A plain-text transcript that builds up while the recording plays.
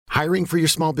Hiring for your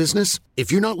small business?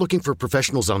 If you're not looking for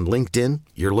professionals on LinkedIn,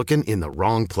 you're looking in the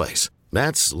wrong place.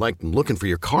 That's like looking for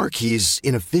your car keys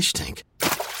in a fish tank.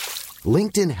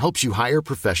 LinkedIn helps you hire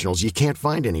professionals you can't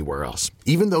find anywhere else,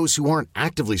 even those who aren't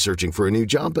actively searching for a new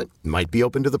job but might be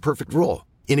open to the perfect role.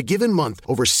 In a given month,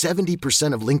 over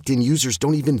 70% of LinkedIn users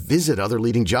don't even visit other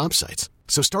leading job sites.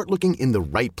 So start looking in the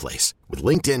right place. With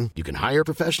LinkedIn, you can hire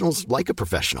professionals like a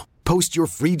professional. Post your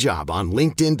free job on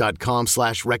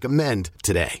linkedin.com/recommend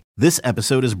today. This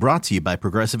episode is brought to you by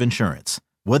Progressive Insurance.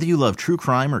 Whether you love true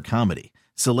crime or comedy,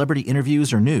 celebrity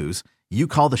interviews or news, you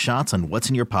call the shots on what's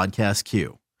in your podcast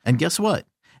queue. And guess what?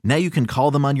 Now you can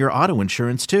call them on your auto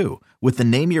insurance too with the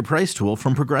Name Your Price tool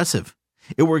from Progressive.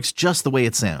 It works just the way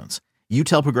it sounds. You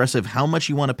tell Progressive how much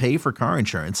you want to pay for car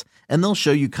insurance, and they'll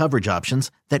show you coverage options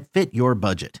that fit your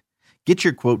budget. Get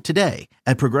your quote today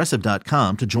at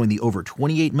Progressive.com to join the over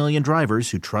 28 million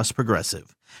drivers who trust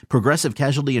Progressive. Progressive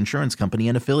Casualty Insurance Company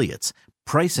and Affiliates.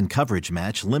 Price and coverage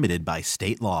match limited by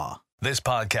state law. This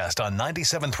podcast on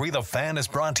 97.3 The Fan is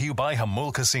brought to you by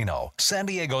Jamul Casino, San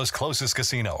Diego's closest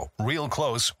casino. Real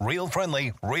close, real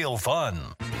friendly, real fun.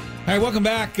 All right, welcome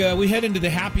back. We head into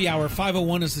the happy hour.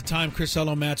 5:01 is the time. Chris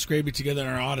Ello, Matt Scraby together in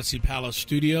our Odyssey Palace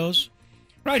studios.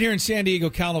 Right here in San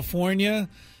Diego, California.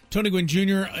 Tony Gwynn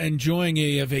Jr. enjoying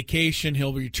a vacation.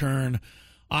 He'll return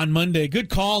on Monday. Good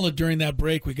call during that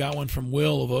break. We got one from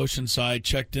Will of Oceanside.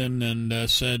 Checked in and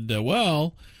said,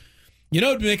 well, you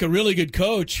know, to make a really good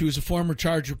coach, who was a former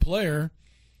Charger player,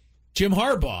 Jim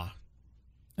Harbaugh.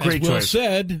 As Great Will choice.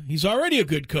 said, he's already a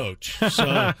good coach. So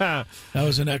that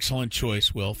was an excellent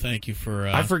choice, Will. Thank you for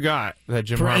I forgot that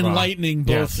Jim for Harbaugh. enlightening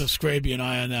both Scraby and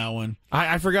I on that one.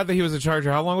 I forgot that he was a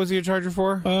Charger. How long was he a Charger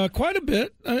for? Quite a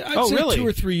bit. I'd say really? 2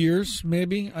 or 3 years,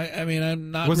 maybe. I mean,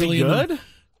 I'm not Was really he good?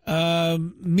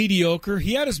 Mediocre.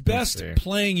 He had his best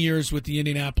playing years with the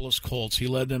Indianapolis Colts. He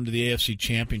led them to the AFC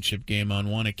Championship game on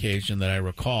one occasion that I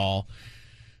recall.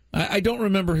 I don't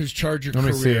remember his Charger career.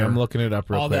 Let me see. I'm looking it up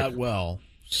real all quick. that well.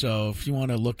 So if you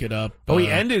want to look it up. He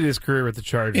ended his career with the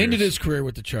Chargers. Ended his career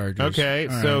with the Chargers. Okay,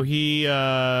 All so right. he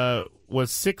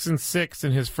was 6-6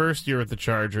 in his first year with the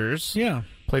Chargers. Yeah.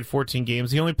 Played 14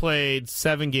 games. He only played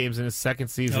 7 games in his second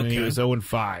season, and he Okay. was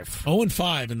 0-5.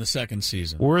 0-5 in the second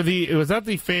season. Was that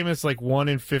the famous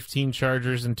 1-15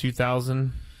 Chargers in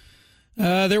 2000?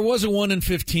 There was a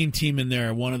 1-15 team in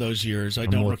there one of those years. I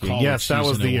don't recall. Yes, which that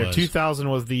was season the it year. was. 2000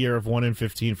 was the year of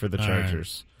 1-15 for the All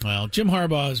Chargers. right. Well, Jim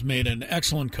Harbaugh has made an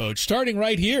excellent coach, starting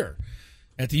right here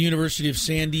at the University of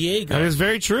San Diego. That is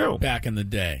very true. Back in the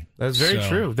day. That's very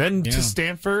true. Then to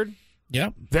Stanford.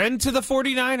 Yep. Then to the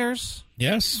 49ers.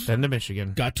 Yes. Then to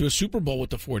Michigan. Got to a Super Bowl with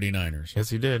the 49ers.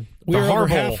 Yes, he did. We are over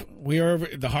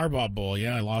Harbaugh. the Harbaugh Bowl.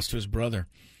 Yeah, I lost to his brother.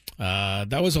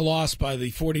 That was a loss by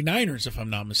the 49ers, if I'm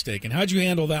not mistaken. How'd you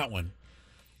handle that one?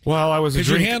 Well, I was a Because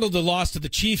you drinker. handled the loss to the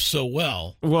Chiefs so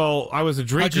well. Well, I was a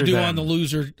drinker. How'd you do then. on the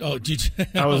loser? Oh, did you,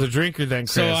 I was a drinker then,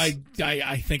 Chris. So I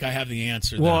think I have the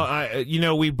answer. Well,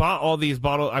 then. we bought all these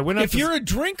bottles. I went up. If you're a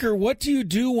drinker, what do you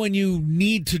do when you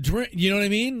need to drink? You know what I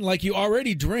mean? Like you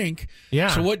already drink. Yeah.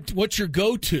 So what's your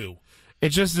go-to? It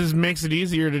just makes it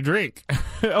easier to drink.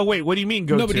 Oh wait, what do you mean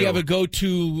go-to? No, but do you have a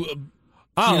go-to?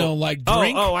 Like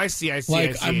drink. Oh, I see.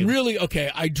 Like I'm really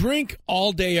okay. I drink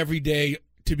all day, every day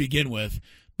to begin with.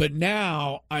 But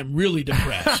now I'm really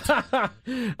depressed. So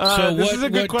this is a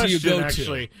good question, do you go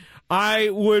actually. I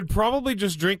would probably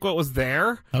just drink what was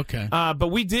there. Okay. But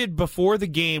we did, before the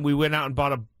game, we went out and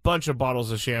bought a bunch of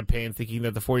bottles of champagne thinking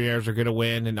that the 49ers are going to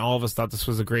win, and all of us thought this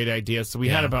was a great idea. So we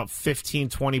had about 15,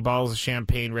 20 bottles of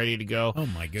champagne ready to go. Oh,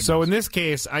 my goodness. So in this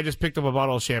case, I just picked up a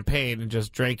bottle of champagne and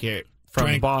just drank it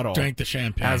from the bottle. Drank the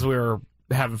champagne. As we were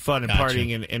having fun and Gotcha.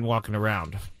 partying and walking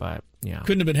around. But, yeah.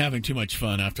 Couldn't have been having too much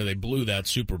fun after they blew that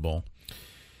Super Bowl.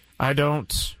 I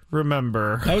don't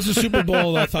remember. That was a Super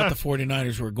Bowl I thought the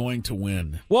 49ers were going to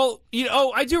win. Well,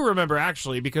 I do remember,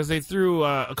 actually, because they threw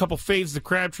a couple fades to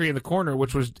Crabtree in the corner,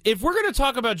 which was, if we're going to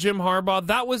talk about Jim Harbaugh,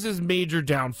 that was his major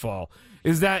downfall,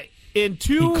 is that he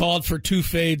called for 2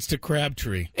 fades to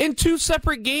Crabtree. In 2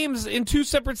 separate games, in 2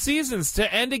 separate seasons,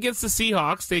 to end against the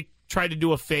Seahawks, they tried to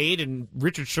do a fade, and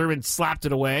Richard Sherman slapped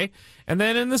it away. And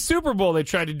then in the Super Bowl, they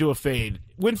tried to do a fade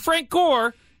when Frank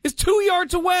Gore is 2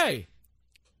 yards away.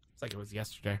 It's like it was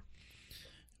yesterday.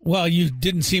 Well, you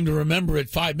didn't seem to remember it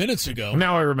 5 minutes ago.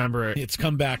 Now I remember it. It's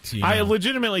come back to you. I now.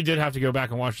 legitimately did have to go back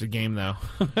and watch the game, though.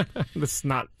 That's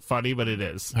not funny, but it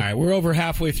is. All right, we're over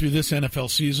halfway through this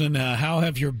NFL season. How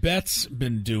have your bets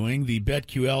been doing? The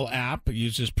BetQL app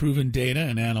uses proven data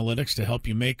and analytics to help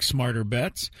you make smarter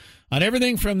bets on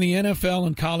everything from the NFL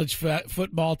and college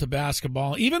football to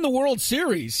basketball, even the World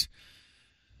Series.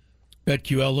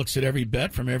 BetQL looks at every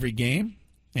bet from every game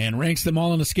and ranks them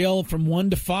all on a scale from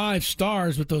 1 to 5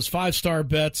 stars, with those 5-star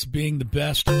bets being the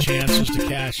best chances to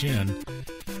cash in.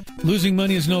 Losing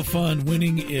money is no fun.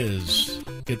 Winning is.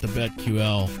 Get the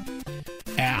BetQL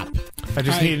app. I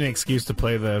just need an excuse to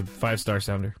play the 5-star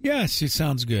sounder. Yes, it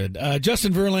sounds good.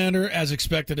 Justin Verlander, as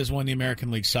expected, has won the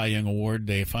American League Cy Young Award.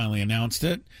 They finally announced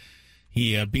it.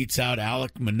 He beats out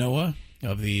Alek Manoah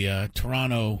of the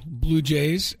Toronto Blue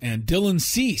Jays and Dylan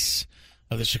Cease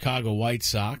of the Chicago White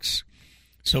Sox.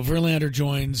 So Verlander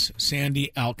joins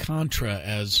Sandy Alcantara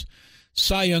as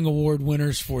Cy Young Award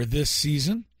winners for this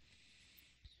season.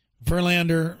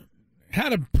 Verlander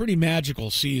had a pretty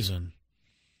magical season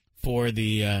for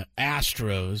the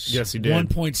Astros. Yes, he did.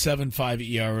 1.75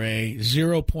 ERA,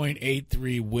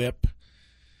 0.83 WHIP.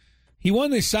 He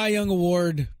won the Cy Young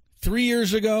Award 3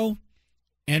 years ago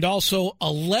and also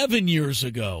 11 years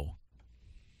ago.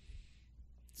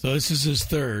 So this is his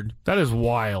third. That is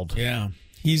wild. Yeah.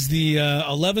 He's the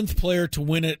 11th player to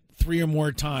win it 3 or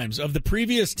more times. Of the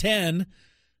previous 10,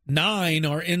 9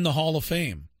 are in the Hall of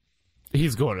Fame.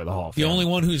 He's going to the Hall of Fame. The only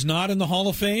one who's not in the Hall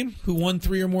of Fame, who won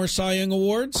 3 or more Cy Young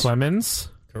Awards? Clemens.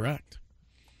 Correct.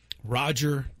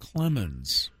 Roger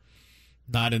Clemens.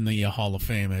 Not in the Hall of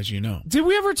Fame, as you know. Did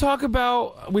we ever talk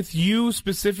about, with you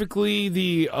specifically,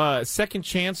 the second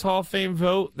chance Hall of Fame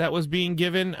vote that was being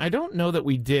given? I don't know that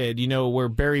we did. You know, where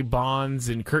Barry Bonds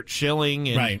and Curt Schilling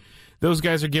and Right. those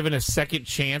guys are given a second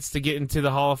chance to get into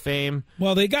the Hall of Fame.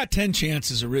 Well, they got 10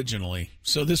 chances originally,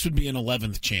 so this would be an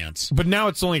 11th chance. But now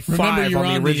it's only 5 Remember,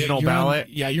 on the original ballot.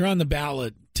 You're on the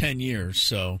ballot 10 years,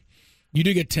 so you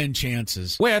do get 10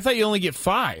 chances. Wait, I thought you only get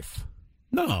 5.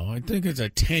 No, I think it's a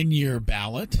 10-year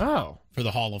ballot Oh, for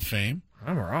the Hall of Fame.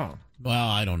 I'm wrong. Well,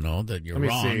 I don't know that you're Let me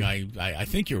wrong. see. I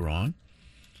think you're wrong.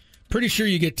 Pretty sure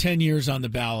you get 10 years on the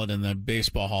ballot in the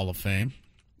Baseball Hall of Fame.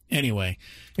 Anyway,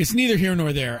 it's neither here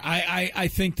nor there. I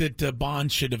think that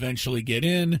Bond should eventually get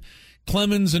in.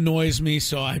 Clemens annoys me,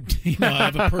 so I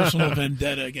have a personal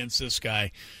vendetta against this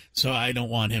guy, so I don't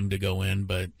want him to go in.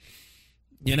 But,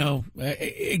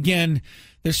 again,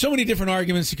 there's so many different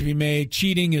arguments that can be made.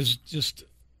 Cheating is just,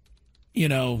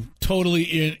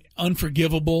 totally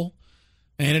unforgivable,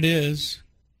 and it is.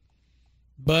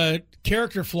 But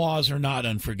character flaws are not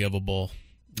unforgivable.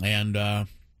 And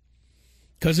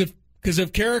because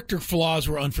if character flaws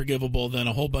were unforgivable, then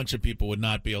a whole bunch of people would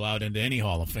not be allowed into any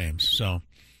Hall of Fames. So,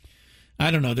 I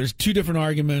don't know. There's 2 different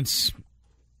arguments.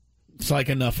 It's like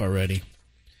enough already.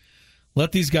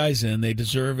 Let these guys in. They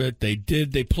deserve it. They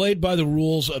did. They played by the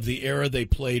rules of the era they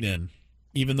played in.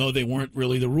 Even though they weren't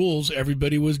really the rules,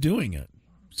 everybody was doing it.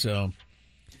 So,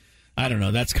 I don't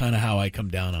know. That's kind of how I come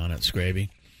down on it, Scraby.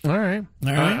 All right.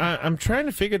 All right. I'm trying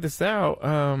to figure this out.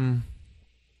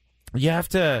 You have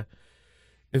to...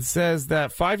 It says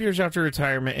that 5 years after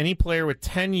retirement, any player with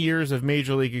 10 years of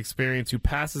Major League experience who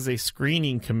passes a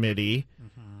screening committee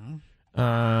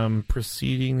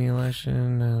preceding the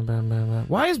election. Blah, blah, blah.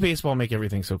 Why does baseball make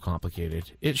everything so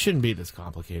complicated? It shouldn't be this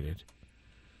complicated.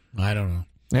 I don't know.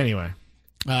 Anyway.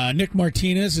 Nick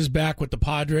Martinez is back with the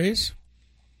Padres.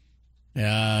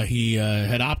 He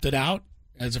had opted out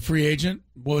as a free agent.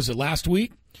 What was it, last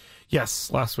week? Yes,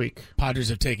 last week. Padres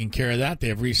have taken care of that. They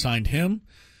have re-signed him.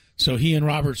 So he and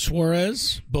Robert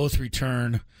Suarez both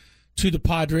return to the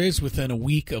Padres within a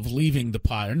week of leaving the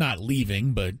Padres. Not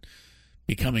leaving, but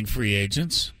becoming free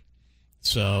agents.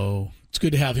 So it's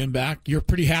good to have him back. You're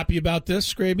pretty happy about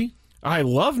this, Scraby? I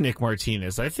love Nick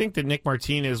Martinez. I think that Nick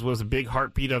Martinez was a big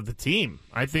heartbeat of the team.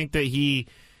 I think that he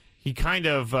kind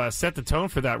of set the tone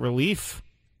for that relief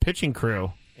pitching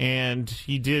crew, and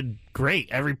he did great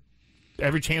every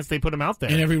chance they put him out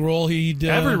there. In every role he did.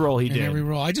 Every role he did. Every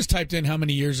role. I just typed in how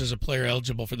many years as a player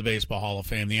eligible for the Baseball Hall of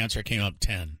Fame. The answer came up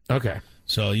 10. Okay.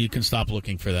 So you can stop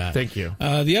looking for that. Thank you.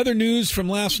 The other news from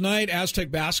last night, Aztec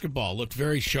basketball looked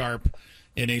very sharp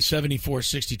in a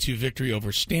 74-62 victory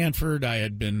over Stanford. I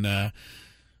had been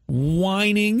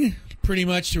whining pretty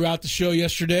much throughout the show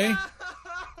yesterday.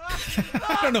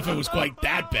 I don't know if it was quite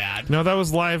that bad. No, that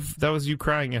was live. That was you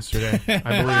crying yesterday,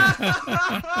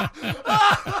 I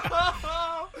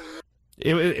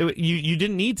believe. You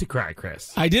didn't need to cry,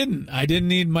 Chris. I didn't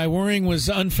need. My worrying was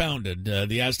unfounded.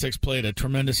 The Aztecs played a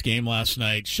tremendous game last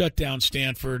night, shut down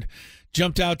Stanford,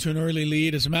 jumped out to an early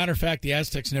lead. As a matter of fact, the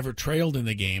Aztecs never trailed in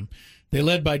the game. They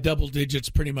led by double digits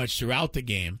pretty much throughout the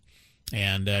game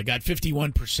and got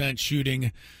 51%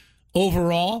 shooting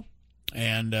overall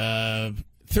and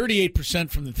 38%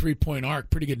 from the three-point arc.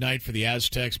 Pretty good night for the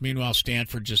Aztecs. Meanwhile,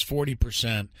 Stanford just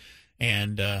 40%.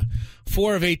 And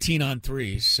 4 of 18 on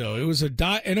threes. So it was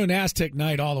an Aztec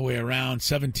night all the way around,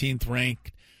 17th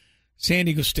ranked. San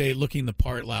Diego State looking the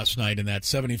part last night in that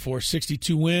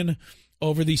 74-62 win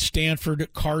over the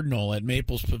Stanford Cardinal at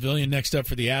Maples Pavilion. Next up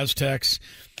for the Aztecs,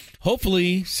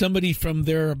 hopefully somebody from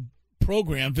their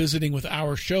program visiting with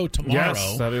our show tomorrow.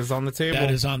 Yes, that is on the table. That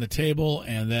is on the table.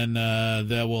 And then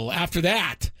after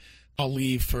that, I'll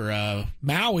leave for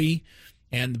Maui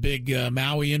and the big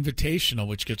Maui Invitational,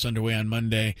 which gets underway on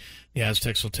Monday. The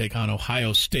Aztecs will take on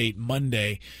Ohio State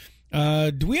Monday.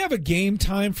 Do we have a game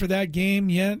time for that game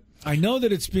yet? I know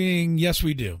that it's being – yes,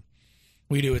 we do.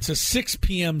 We do. It's a 6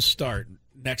 p.m. start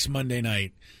next Monday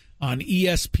night on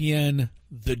ESPN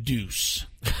The Deuce.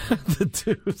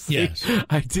 The Deuce. Yes.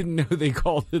 I didn't know they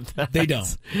called it that. They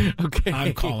don't. Okay.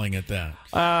 I'm calling it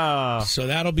that. So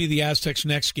that'll be the Aztecs'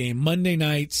 next game, Monday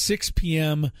night, 6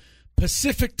 p.m.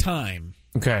 Pacific time.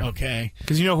 Okay.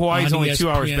 Because Hawaii's on only ESPN 2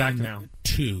 hours back now.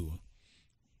 2.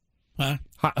 Huh?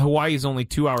 Hawaii's only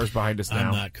 2 hours behind us now.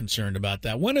 I'm not concerned about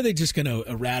that. When are they just going to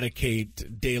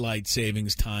eradicate daylight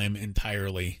savings time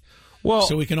entirely? Well,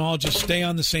 so we can all just stay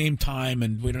on the same time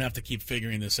and we don't have to keep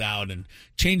figuring this out and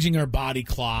changing our body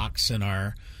clocks and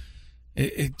our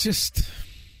it's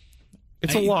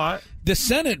a lot. The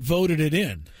Senate voted it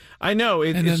in. I know.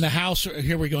 And then the House,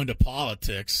 here we go into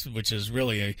politics, which is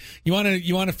really you want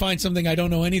to find something I don't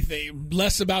know anything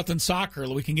less about than soccer,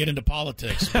 we can get into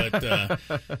politics. But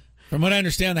from what I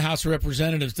understand, the House of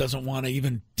Representatives doesn't want to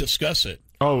even discuss it.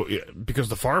 Oh, yeah, because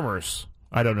the farmers.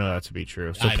 I don't know that to be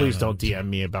true. So please don't DM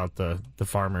me about the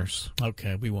farmers.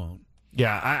 Okay, we won't.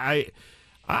 Yeah,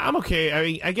 I'm okay. I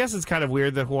mean, I guess it's kind of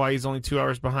weird that Hawaii's only 2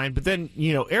 hours behind, but then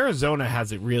Arizona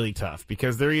has it really tough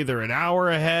because they're either an hour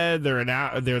ahead,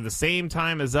 they're the same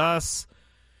time as us.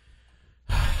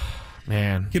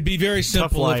 Man, could be very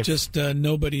simple if just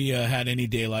nobody had any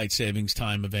daylight savings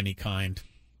time of any kind.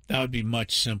 That would be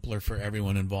much simpler for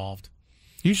everyone involved.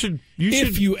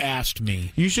 If you asked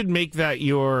me, you should make that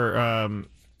your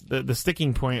the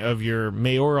sticking point of your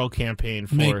mayoral campaign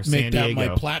for San Diego. Make that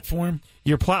my platform.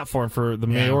 Your platform for the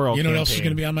mayoral campaign. You know what else is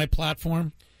going to be on my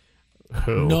platform?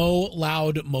 Who? No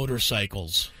loud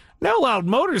motorcycles. No loud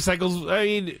motorcycles? I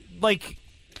mean,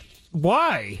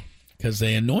 why? Because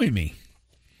they annoy me.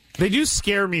 They do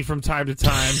scare me from time to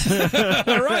time.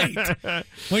 Right.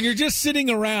 When you're just sitting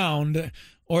around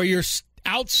or you're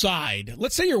outside,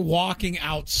 let's say you're walking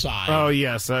outside. Oh,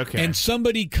 yes, okay. And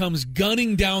somebody comes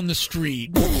gunning down the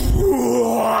street.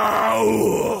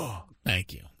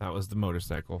 Thank you. That was the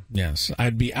motorcycle. Yes,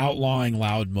 I'd be outlawing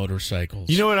loud motorcycles.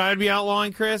 You know what I'd be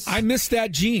outlawing, Chris? I miss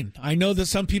that gene. I know that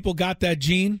some people got that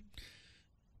gene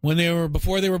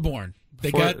before they were born.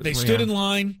 They stood in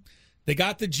line. They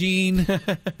got the gene,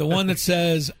 the one that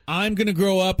says, I'm going to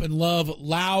grow up and love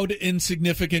loud,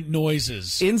 insignificant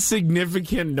noises.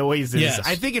 Insignificant noises? Yes.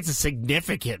 I think it's a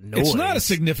significant noise. It's not a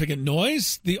significant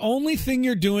noise. The only thing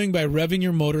you're doing by revving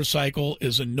your motorcycle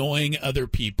is annoying other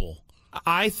people.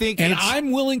 I think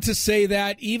I'm willing to say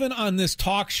that even on this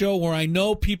talk show where I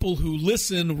know people who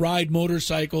listen ride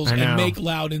motorcycles and make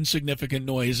loud, insignificant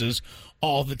noises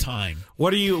all the time.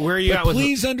 Where are you at with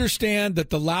please understand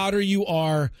that the louder you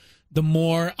are, the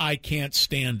more I can't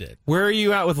stand it. Where are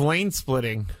you at with lane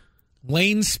splitting?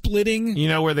 Lane splitting? You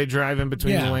know where they drive in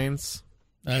between the lanes?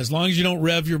 As long as you don't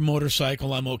rev your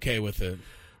motorcycle, I'm okay with it.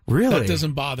 Really? That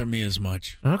doesn't bother me as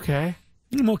much. Okay.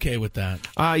 I'm okay with that.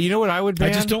 You know what I would ban?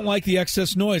 I just don't like the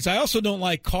excess noise. I also don't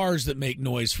like cars that make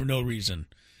noise for no reason.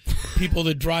 People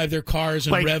that drive their cars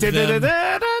and rev them.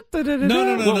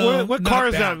 No. What car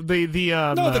is that?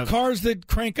 The cars that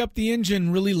crank up the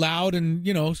engine really loud and,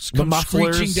 come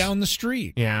screeching down the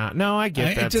street. Yeah. No, I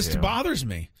get that. It just bothers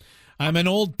me. I'm an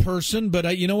old person,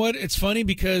 but you know what? It's funny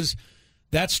because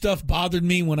that stuff bothered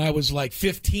me when I was like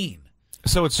 15.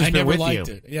 So it's just I been never with liked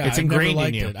you. it. Yeah, it's ingrained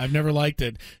in you. I've never liked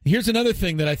it. Here's another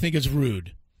thing that I think is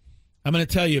rude. I'm going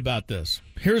to tell you about this.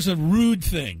 Here's a rude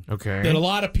thing that a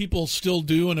lot of people still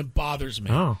do, and it bothers me.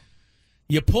 Oh.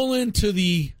 You pull into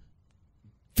the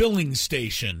filling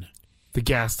station. The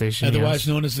gas station, otherwise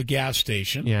known as the gas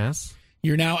station. Yes.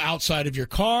 You're now outside of your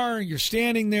car. You're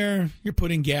standing there. You're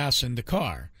putting gas in the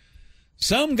car.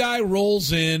 Some guy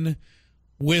rolls in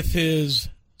with his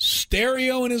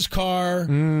stereo in his car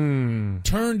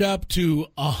turned up to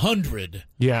 100.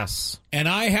 Yes. And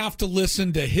I have to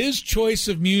listen to his choice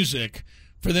of music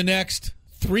for the next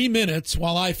 3 minutes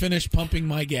while I finish pumping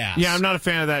my gas. Yeah, I'm not a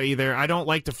fan of that either. I don't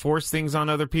like to force things on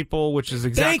other people, which is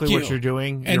exactly what you're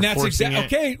doing. And that's exactly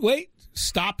okay. Wait,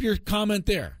 stop your comment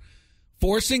there.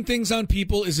 Forcing things on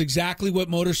people is exactly what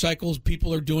motorcycles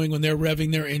people are doing when they're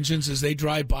revving their engines as they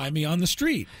drive by me on the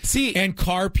street. See, and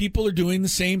car people are doing the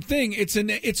same thing. It's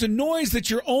a noise that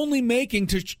you're only making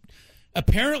to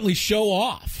apparently show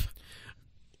off.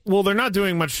 Well, they're not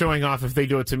doing much showing off if they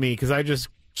do it to me because I just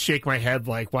shake my head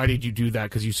like, why did you do that?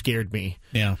 Because you scared me.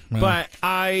 Yeah. Well, But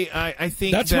I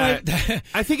think that's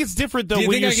I think it's different, though, do you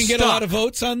when think you're I can stuck. get a lot of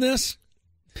votes on this?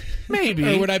 Maybe.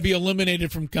 Or would I be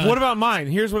eliminated from What about mine?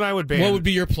 Here's what I would ban. What would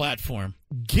be your platform?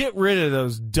 Get rid of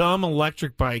those dumb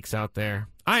electric bikes out there.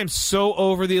 I am so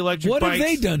over the electric What bikes. have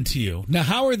they done to you? Now,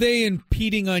 how are they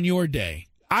impeding on your day?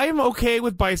 I am okay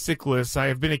with bicyclists. I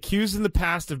have been accused in the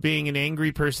past of being an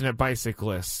angry person at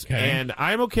bicyclists. Okay. And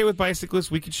I'm okay with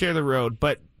bicyclists. We can share the road.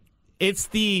 But it's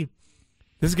this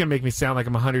is going to make me sound like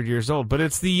I'm 100 years old, but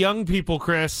it's the young people,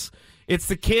 Chris. It's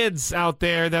the kids out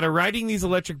there that are riding these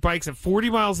electric bikes at 40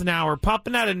 miles an hour,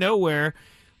 popping out of nowhere.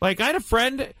 Like, I had a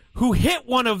friend who hit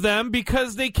one of them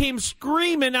because they came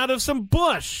screaming out of some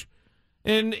bush.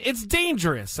 And it's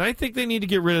dangerous. I think they need to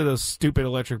get rid of those stupid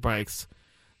electric bikes.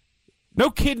 No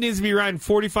kid needs to be riding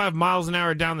 45 miles an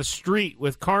hour down the street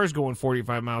with cars going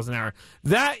 45 miles an hour.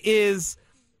 That is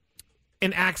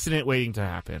an accident waiting to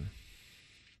happen.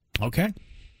 Okay.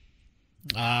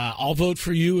 I'll vote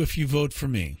for you if you vote for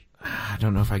me. I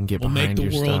don't know if I can get We'll make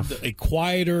behind the your world stuff. a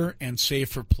quieter and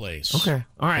safer place. Okay.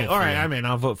 All right. Hopefully. I'm in.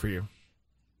 I'll vote for you.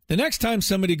 The next time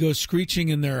somebody goes screeching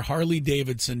in their Harley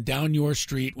Davidson down your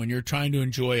street when you're trying to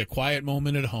enjoy a quiet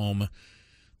moment at home,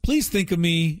 please think of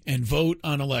me and vote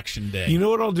on Election Day. You know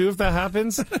what I'll do if that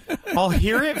happens? I'll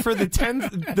hear it for the 10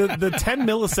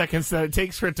 milliseconds that it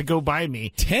takes for it to go by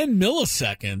me. 10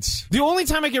 milliseconds? The only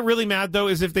time I get really mad, though,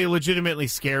 is if they legitimately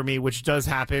scare me, which does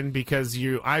happen because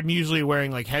I'm usually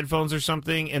wearing like headphones or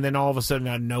something, and then all of a sudden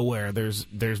out of nowhere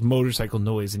there's motorcycle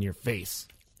noise in your face.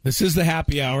 This is the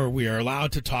happy hour. We are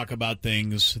allowed to talk about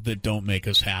things that don't make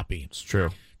us happy. It's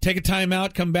true. Take a time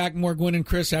out. Come back. More Gwynn and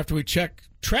Chris after we check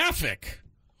traffic.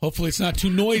 Hopefully it's not too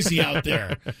noisy out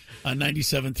there on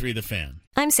 97.3 The Fan.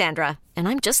 I'm Sandra, and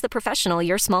I'm just the professional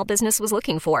your small business was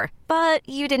looking for. But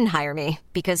you didn't hire me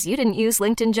because you didn't use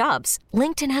LinkedIn Jobs.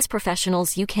 LinkedIn has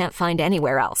professionals you can't find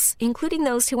anywhere else, including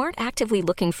those who aren't actively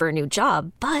looking for a new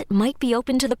job, but might be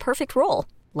open to the perfect role,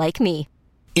 like me.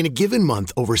 In a given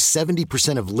month, over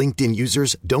 70% of LinkedIn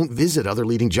users don't visit other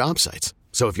leading job sites.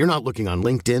 So if you're not looking on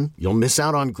LinkedIn, you'll miss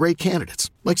out on great candidates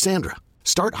like Sandra.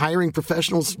 Start hiring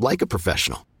professionals like a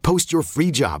professional. Post your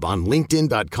free job on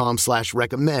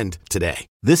linkedin.com/recommend today.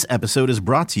 This episode is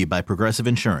brought to you by Progressive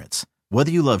Insurance.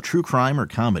 Whether you love true crime or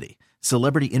comedy,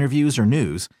 celebrity interviews or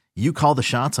news, you call the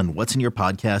shots on what's in your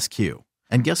podcast queue.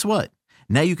 And guess what?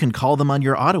 Now you can call them on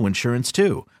your auto insurance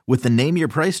too with the Name Your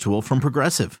Price tool from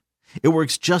Progressive. It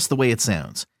works just the way it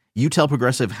sounds. You tell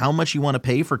Progressive how much you want to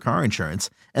pay for car insurance,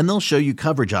 and they'll show you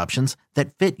coverage options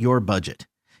that fit your budget.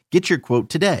 Get your quote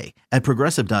today at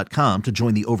Progressive.com to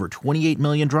join the over 28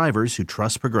 million drivers who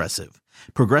trust Progressive.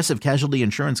 Progressive Casualty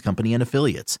Insurance Company and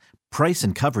Affiliates. Price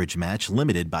and coverage match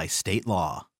limited by state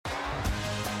law.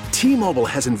 T-Mobile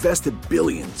has invested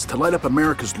billions to light up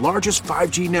America's largest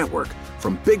 5G network,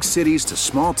 from big cities to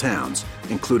small towns,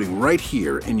 including right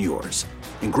here in yours.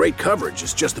 And great coverage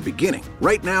is just the beginning.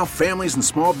 Right now, families and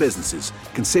small businesses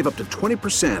can save up to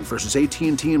 20% versus AT&T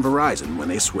and Verizon when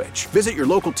they switch. Visit your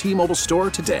local T-Mobile store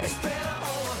today.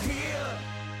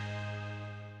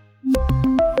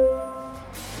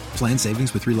 Plan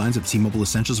savings with 3 lines of T-Mobile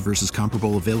Essentials versus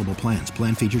comparable available plans.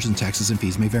 Plan features and taxes and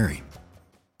fees may vary.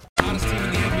 Hottest team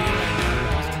in the NBA right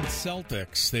now, Boston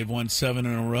Celtics. They've won 7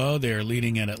 in a row. They're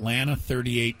leading at Atlanta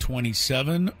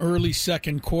 38-27. Early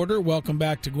second quarter. Welcome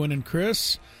back to Gwynn and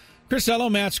Chris. Chris Ello,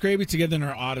 Matt Scraby together in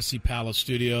our Odyssey Palace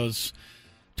studios.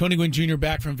 Tony Gwynn Jr.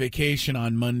 back from vacation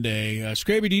on Monday.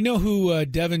 Scraby, do you know who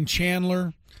Devin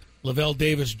Chandler, Lavelle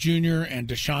Davis Jr., and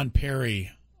Deshaun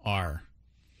Perry are?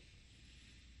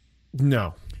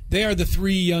 No. They are the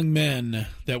 3 young men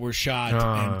that were shot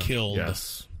and killed.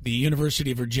 Yes. The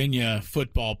University of Virginia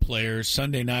football players.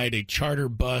 Sunday night, a charter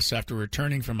bus after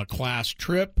returning from a class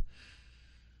trip.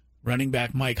 Running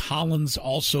back Mike Hollins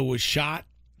also was shot.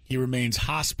 He remains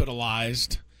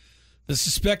hospitalized. The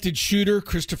suspected shooter,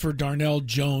 Christopher Darnell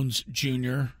Jones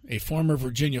Jr., a former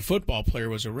Virginia football player,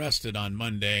 was arrested on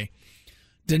Monday.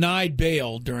 Denied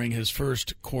bail during his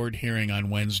first court hearing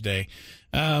on Wednesday.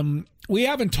 We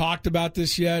haven't talked about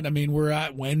this yet. I mean, we're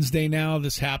at Wednesday now.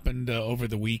 This happened over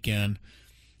the weekend.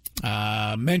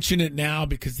 Mention it now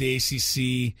because the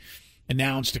ACC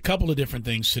announced a couple of different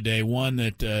things today. One,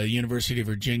 that University of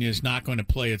Virginia is not going to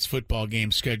play its football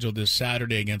game scheduled this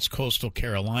Saturday against Coastal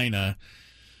Carolina.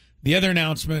 The other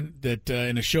announcement that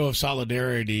in a show of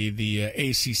solidarity, the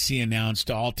ACC announced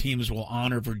all teams will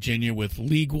honor Virginia with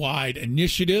league-wide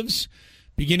initiatives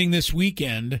beginning this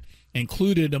weekend.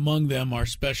 Included among them are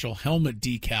special helmet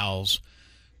decals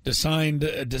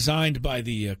designed by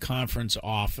the conference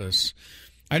office.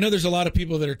 I know there's a lot of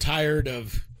people that are tired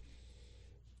of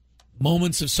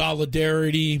moments of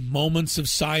solidarity, moments of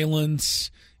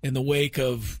silence in the wake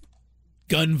of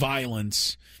gun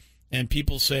violence. And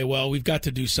people say, well, we've got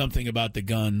to do something about the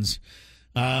guns.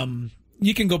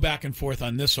 You can go back and forth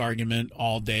on this argument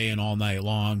all day and all night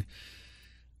long.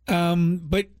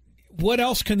 But what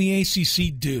else can the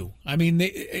ACC do? I mean,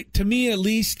 to me, at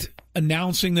least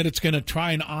announcing that it's going to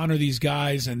try and honor these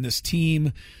guys and this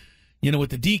team, with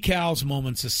the decals,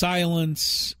 moments of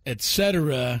silence,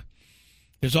 etc.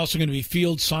 There's also going to be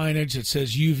field signage that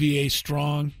says UVA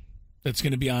strong. That's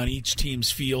going to be on each team's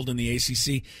field in the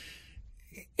ACC.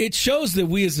 It shows that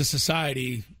we as a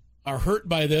society are hurt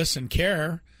by this and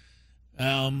care.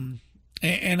 And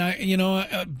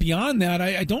I, beyond that,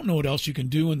 I don't know what else you can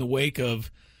do in the wake of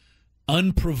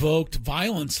unprovoked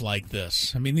violence like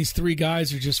this. I mean, these three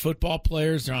guys are just football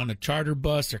players. They're on a charter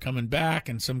bus. They're coming back,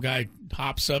 and some guy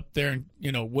hops up there and,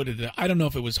 I don't know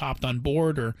if it was hopped on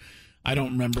board or I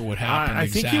don't remember what happened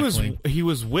exactly. I think he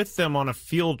was with them on a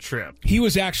field trip. He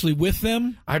was actually with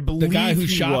them? I believe the guy who he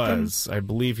shot was. them? I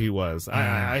believe he was.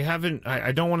 I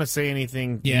don't want to say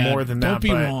anything more than that. Don't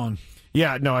be wrong.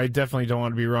 Yeah, no, I definitely don't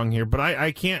want to be wrong here, but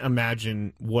I can't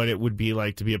imagine what it would be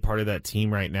like to be a part of that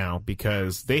team right now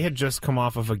because they had just come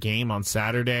off of a game on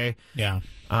Saturday. Yeah.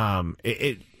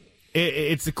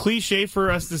 It's a cliche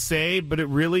for us to say, but it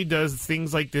really does.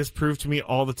 Things like this prove to me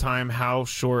all the time how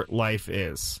short life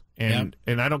is. And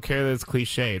I don't care that it's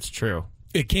cliche. It's true.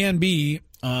 It can be.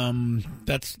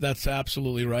 That's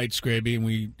absolutely right, Scraby, and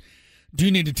we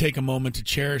do need to take a moment to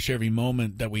cherish every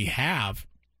moment that we have.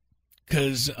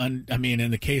 Because, in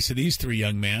the case of these three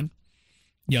young men,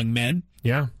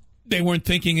 yeah, they weren't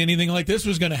thinking anything like this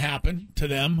was going to happen to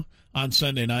them on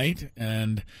Sunday night,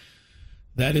 and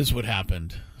that is what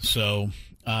happened. So,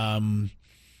 I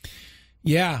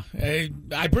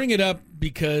bring it up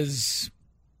because,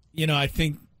 I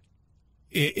think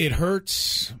it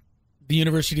hurts the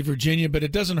University of Virginia, but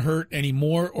it doesn't hurt any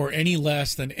more or any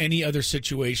less than any other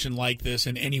situation like this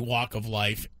in any walk of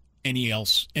life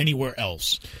anywhere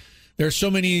else. There's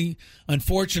so many,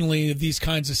 unfortunately, of these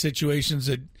kinds of situations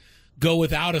that go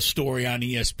without a story on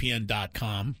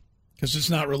ESPN.com because it's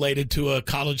not related to a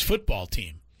college football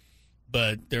team.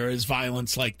 But there is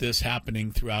violence like this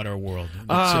happening throughout our world.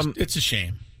 It's a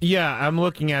shame. Yeah, I'm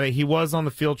looking at it. He was on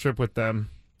the field trip with them.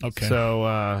 Okay.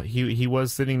 So he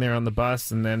was sitting there on the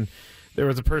bus, and then there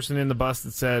was a person in the bus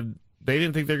that said they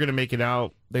didn't think they're going to make it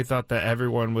out. They thought that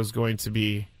everyone was going to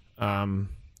be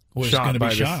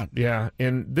shot. Yeah,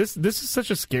 and this is such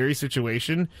a scary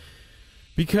situation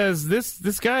because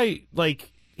this guy,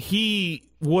 like, he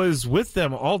was with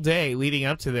them all day leading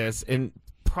up to this and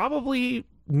probably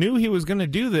knew he was going to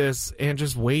do this and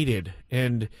just waited.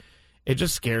 And it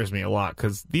just scares me a lot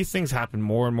because these things happen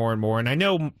more and more and more. And I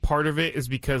know part of it is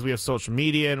because we have social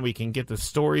media and we can get the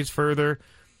stories further,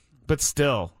 but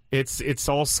still, it's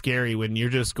all scary when you're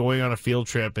just going on a field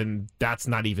trip and that's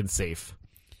not even safe.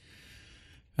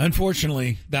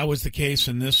 Unfortunately, that was the case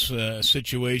in this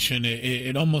situation.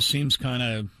 It almost seems kind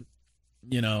of,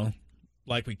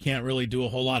 like we can't really do a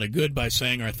whole lot of good by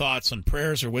saying our thoughts and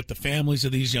prayers are with the families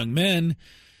of these young men.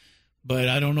 But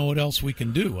I don't know what else we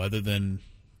can do other than,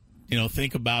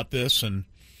 think about this and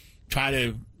try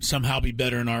to somehow be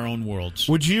better in our own worlds.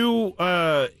 Would you,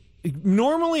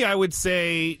 normally I would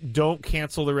say don't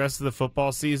cancel the rest of the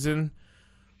football season.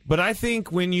 But I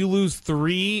think when you lose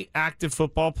 3 active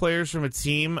football players from a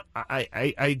team,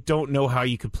 I don't know how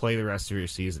you could play the rest of your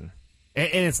season. And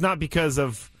it's not because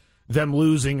of them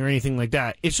losing or anything like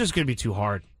that. It's just going to be too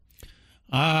hard.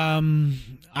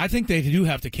 I think they do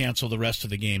have to cancel the rest of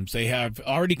the games. They have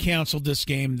already canceled this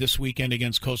game this weekend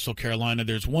against Coastal Carolina.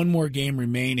 There's one more game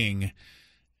remaining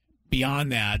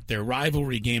beyond that, their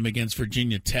rivalry game against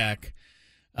Virginia Tech.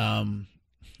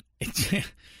 It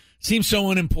seems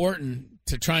so unimportant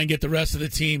to try and get the rest of the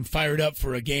team fired up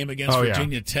for a game against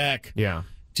Virginia Tech. Yeah.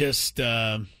 Just,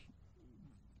 12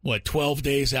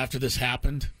 days after this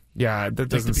happened? Yeah, that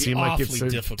doesn't seem like it's a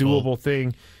doable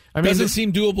thing. Doesn't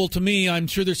seem doable to me. I'm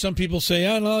sure there's some people say,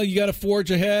 oh, no, you got to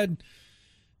forge ahead.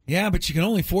 Yeah, but you can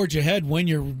only forge ahead when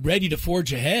you're ready to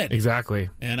forge ahead. Exactly.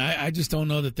 And I just don't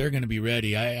know that they're going to be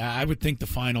ready. I would think the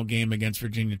final game against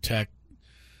Virginia Tech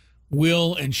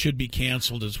will and should be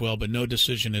canceled as well, but no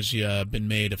decision has been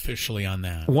made officially on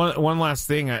that. One last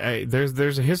thing,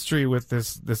 there's a history with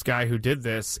this guy who did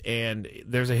this, and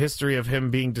there's a history of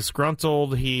him being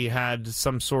disgruntled. He had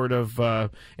some sort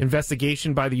of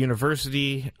investigation by the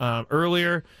university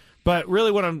earlier, but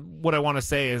really what I want to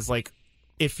say is, like,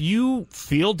 if you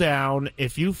feel down,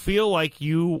 if you feel like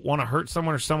you want to hurt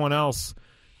someone or someone else,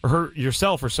 or hurt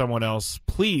yourself or someone else,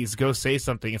 please go say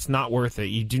something. It's not worth it.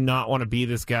 You do not want to be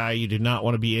this guy. You do not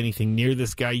want to be anything near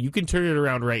this guy. You can turn it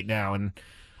around right now, and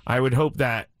I would hope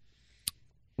that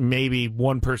maybe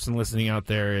one person listening out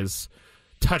there is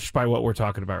touched by what we're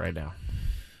talking about right now.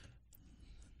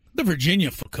 The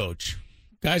Virginia coach,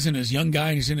 guy's in his young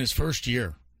guy, he's in his first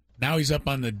year. Now he's up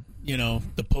on the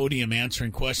podium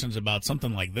answering questions about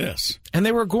something like this. And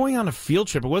they were going on a field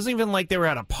trip. It wasn't even like they were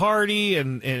at a party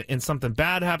and something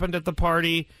bad happened at the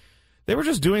party. They were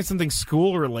just doing something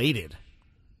school-related.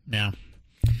 Yeah.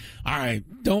 All right.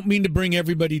 Don't mean to bring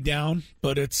everybody down,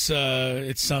 but it's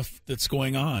stuff that's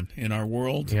going on in our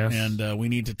world, yes. And we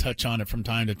need to touch on it from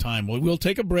time to time. We'll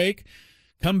take a break,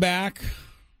 come back,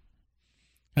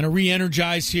 kind of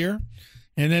re-energize here.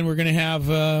 And then we're going to have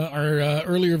our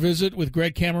earlier visit with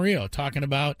Greg Camarillo talking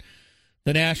about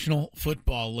the National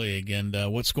Football League and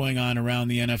what's going on around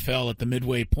the NFL at the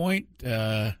midway point.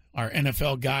 Our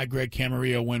NFL guy, Greg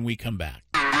Camarillo, when we come back.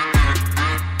 All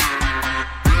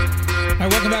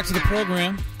right, welcome back to the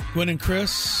program. Gwen and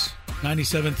Chris,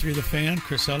 97.3 The Fan,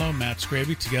 Chris Ello, Matt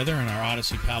Scraby, together in our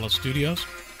Odyssey Palace studios.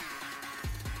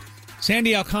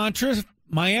 Sandy Alcantara,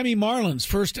 Miami Marlins,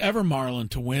 first ever Marlin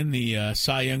to win the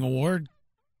Cy Young Award.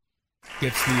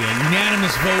 Gets the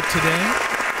unanimous vote today.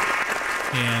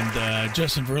 And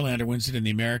Justin Verlander wins it in the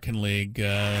American League.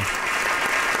 I'm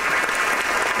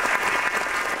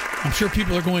sure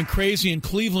people are going crazy in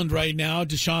Cleveland right now.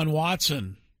 Deshaun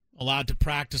Watson allowed to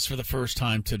practice for the first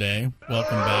time today.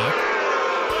 Welcome back.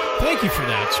 Thank you for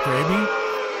that, Scraby.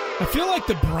 I feel like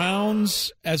the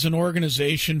Browns as an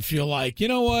organization feel like, you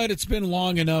know what, it's been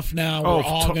long enough now. We're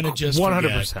all going to just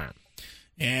 100%. Forget.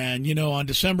 And, on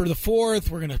December the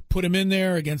 4th, we're going to put him in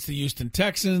there against the Houston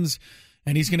Texans,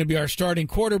 and he's going to be our starting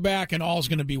quarterback, and all's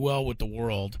going to be well with the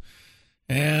world.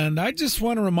 And I just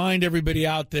want to remind everybody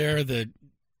out there that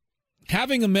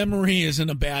having a memory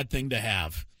isn't a bad thing to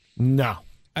have. No.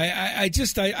 I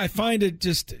find it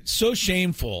just so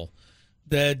shameful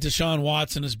that Deshaun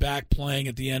Watson is back playing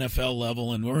at the NFL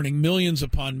level and earning millions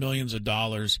upon millions of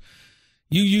dollars.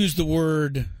 You used the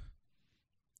word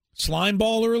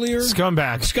slimeball earlier?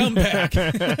 Scumbag.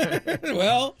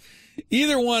 Well,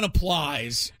 either one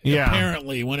applies, yeah.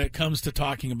 Apparently, when it comes to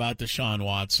talking about Deshaun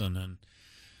Watson.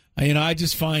 And, I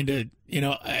just find it,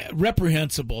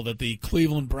 reprehensible that the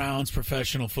Cleveland Browns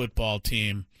professional football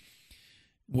team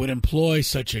would employ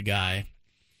such a guy.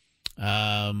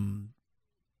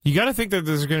 You got to think that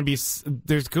there's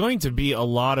going to be a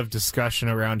lot of discussion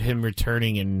around him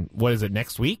returning in, what is it,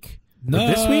 next week? No,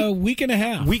 this week? Week and a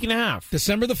half.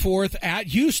 December the 4th at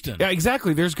Houston. Yeah,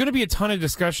 exactly. There's going to be a ton of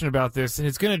discussion about this, and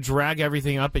it's going to drag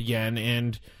everything up again.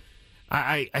 And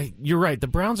you're right. The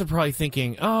Browns are probably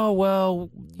thinking, oh,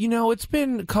 well, it's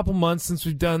been a couple months since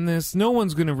we've done this. No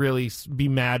one's going to really be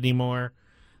mad anymore.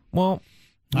 Well,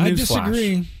 I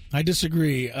disagree.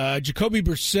 Jacoby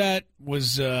Brissett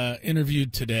was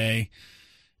interviewed today.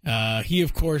 He,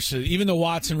 of course, even though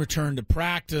Watson returned to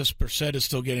practice, Brissett is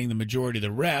still getting the majority of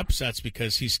the reps. That's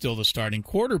because he's still the starting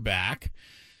quarterback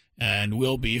and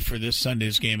will be for this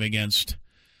Sunday's game against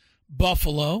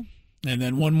Buffalo and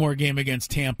then one more game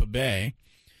against Tampa Bay.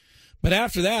 But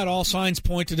after that, all signs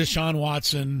point to Deshaun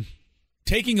Watson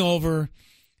taking over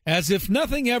as if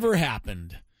nothing ever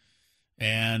happened.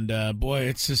 And, boy,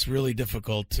 it's just really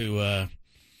difficult to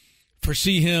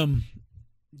foresee him,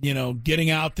 getting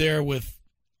out there with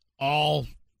all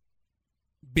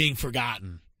being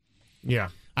forgotten. Yeah.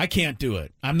 I can't do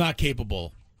it. I'm not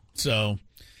capable. So,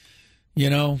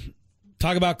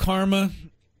 talk about karma.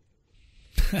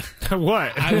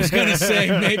 What? I was going to say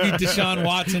maybe Deshaun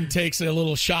Watson takes a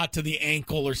little shot to the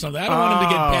ankle or something. I don't want him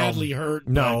to get badly hurt.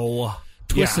 No.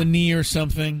 Twist a knee or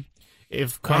something.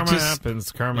 If karma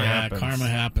happens, karma happens. Karma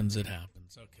happens, it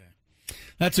happens. Okay.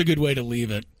 That's a good way to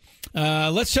leave it.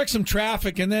 Let's check some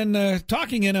traffic and then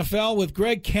talking NFL with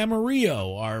Greg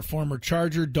Camarillo, our former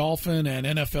Charger, Dolphin, and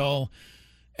NFL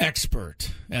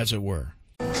expert, as it were.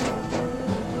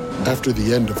 After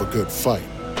the end of a good fight,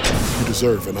 you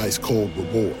deserve an ice-cold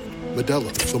reward.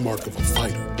 Modelo is the mark of a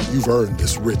fighter. You've earned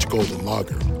this rich golden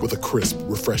lager with a crisp,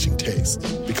 refreshing taste.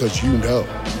 Because you know,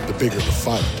 the bigger the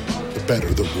fight, the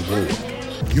better the reward.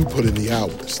 You put in the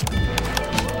hours,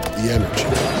 the energy,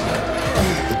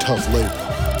 the tough labor.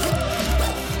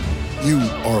 You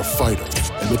are a fighter,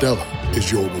 and Modelo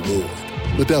is your reward.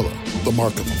 Modelo, the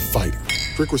mark of a fighter.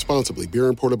 Drink responsibly. Beer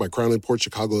imported by Crown Imports,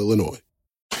 Chicago, Illinois.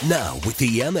 Now, with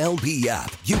the MLB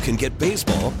app, you can get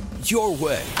baseball your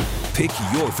way.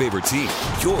 Pick your favorite team,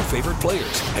 your favorite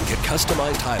players, and get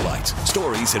customized highlights,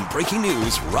 stories, and breaking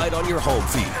news right on your home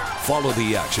feed. Follow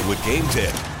the action with Game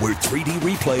 10, where 3D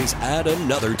replays add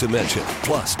another dimension.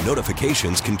 Plus,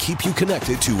 notifications can keep you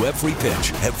connected to every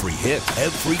pitch, every hit,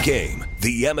 every game.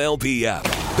 The MLB app.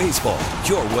 Baseball,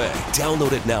 your way.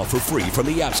 Download it now for free from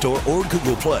the App Store or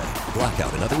Google Play.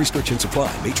 Blackout and other restrictions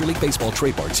apply. Major League Baseball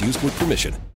trademarks used with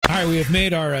permission. All right, we have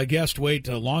made our guest wait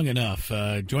long enough.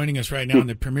 Joining us right now on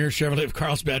the Premier Chevrolet of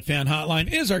Carlsbad Fan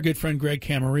Hotline is our good friend Greg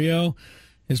Camarillo.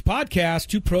 His podcast,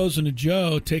 Two Pros and a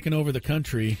Joe, taking over the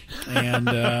country, and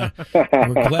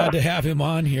we're glad to have him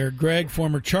on here. Greg,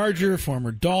 former Charger,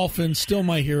 former Dolphin, still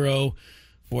my hero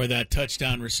for that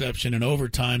touchdown reception in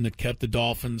overtime that kept the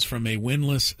Dolphins from a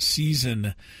winless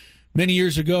season many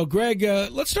years ago. Greg,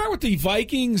 let's start with the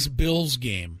Vikings-Bills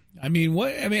game. I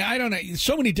don't know.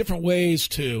 So many different ways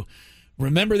to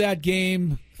remember that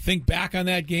game, think back on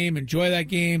that game, enjoy that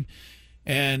game.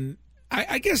 And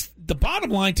I guess the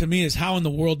bottom line to me is how in the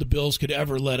world the Bills could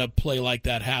ever let a play like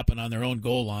that happen on their own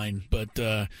goal line. But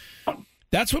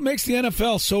that's what makes the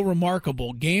NFL so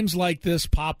remarkable. Games like this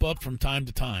pop up from time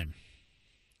to time.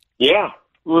 Yeah.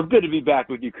 Well, it's good to be back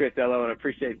with you, Chris Ello, and I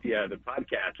appreciate the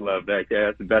podcast love back there.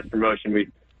 That's the best promotion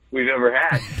we've ever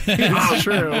had. It's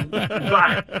true.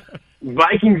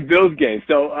 Vikings-Bills game.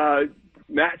 So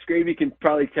Matt Scraby can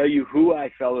probably tell you who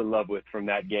I fell in love with from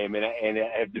that game, and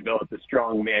I have developed a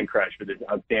strong man crush for this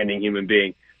outstanding human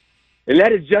being, and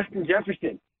that is Justin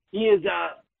Jefferson. He is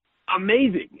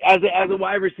amazing as a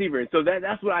wide receiver, and so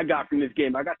that's what I got from this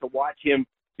game. I got to watch him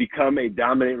become a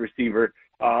dominant receiver.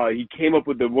 He came up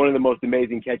with one of the most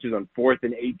amazing catches on 4th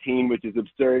and 18, which is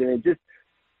absurd, and it just,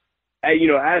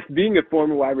 as being a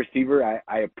former wide receiver,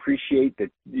 I appreciate that,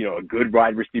 a good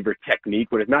wide receiver technique,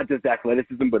 but it's not just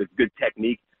athleticism, but it's good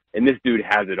technique. And this dude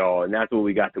has it all. And that's what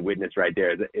we got to witness right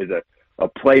there is a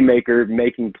playmaker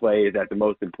making plays at the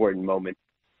most important moment.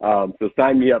 So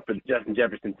sign me up for the Justin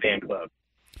Jefferson fan club.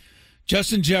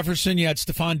 Justin Jefferson, you had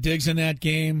Stephon Diggs in that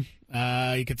game.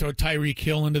 You could throw Tyreek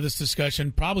Hill into this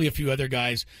discussion, probably a few other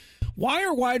guys. Why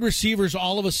are wide receivers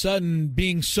all of a sudden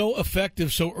being so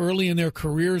effective so early in their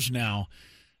careers now?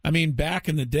 I mean, back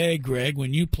in the day, Greg,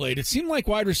 when you played, it seemed like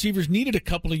wide receivers needed a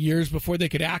couple of years before they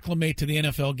could acclimate to the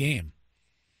NFL game.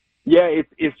 Yeah,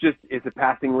 it's a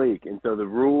passing league, and so the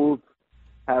rules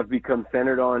have become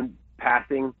centered on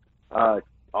passing.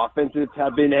 Offenses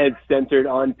have been centered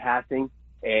on passing,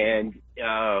 and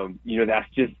that's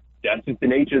just the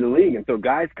nature of the league. And so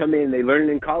guys come in, they learn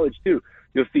it in college too.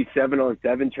 You'll see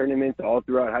 7-on-7 tournaments all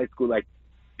throughout high school. Like,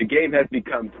 the game has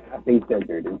become passing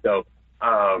centered, and so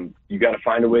you got to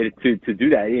find a way to do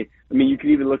that. I mean, you can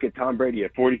even look at Tom Brady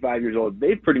at 45 years old.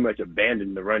 They've pretty much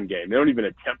abandoned the run game. They don't even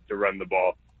attempt to run the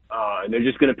ball, and they're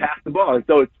just going to pass the ball. And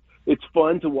so it's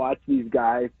fun to watch these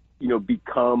guys,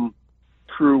 become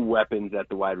true weapons at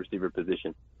the wide receiver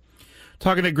position.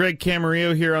 Talking to Greg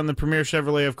Camarillo here on the Premier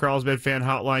Chevrolet of Carlsbad Fan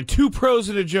Hotline. Two Pros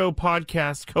and a Joe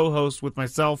podcast co-host with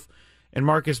myself and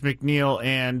Marcus McNeil.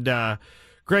 And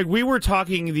Greg, we were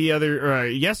talking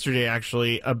yesterday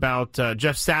actually about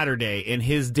Jeff Saturday and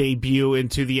his debut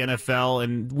into the NFL,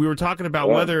 and we were talking about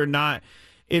whether or not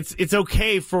it's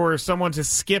okay for someone to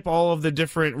skip all of the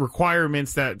different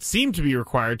requirements that seem to be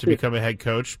required to become a head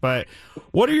coach. But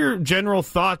what are your general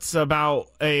thoughts about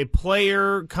a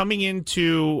player coming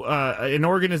into an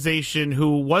organization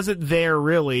who wasn't there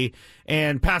really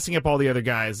and passing up all the other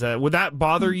guys? Would that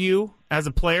bother you as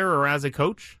a player or as a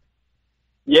coach?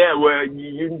 Yeah, well,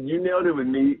 you nailed it with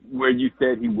me where you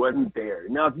said he wasn't there.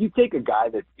 Now, if you take a guy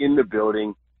that's in the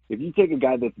building, if you take a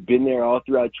guy that's been there all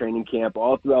throughout training camp,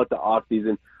 all throughout the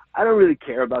offseason, I don't really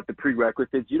care about the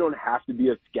prerequisites. You don't have to be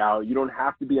a scout. You don't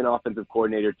have to be an offensive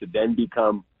coordinator to then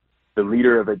become the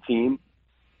leader of a team.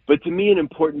 But to me, an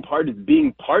important part is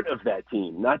being part of that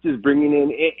team, not just bringing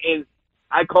in. And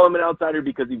I call him an outsider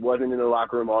because he wasn't in the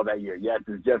locker room all that year. Yes,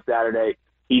 it's Jeff Saturday.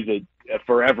 He's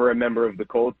forever a member of the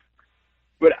Colts.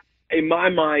 But in my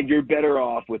mind, you're better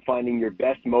off with finding your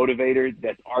best motivator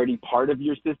that's already part of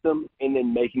your system and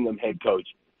then making them head coach.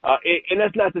 And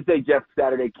that's not to say Jeff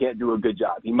Saturday can't do a good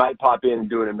job. He might pop in and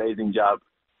do an amazing job.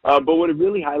 But what it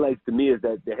really highlights to me is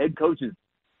that the head coach is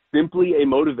simply a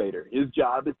motivator. His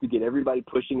job is to get everybody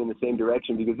pushing in the same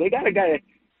direction because they got a guy that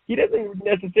he doesn't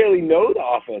necessarily know the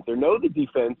offense or know the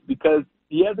defense because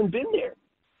he hasn't been there.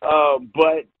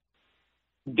 But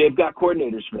they've got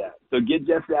coordinators for that. So get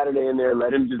Jeff Saturday in there.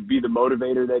 Let him just be the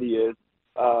motivator that he is.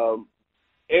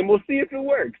 And we'll see if it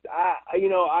works.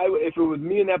 If it was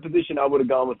me in that position, I would have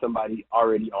gone with somebody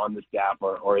already on the staff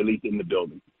or at least in the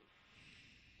building.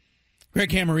 Greg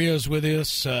Camarillo is with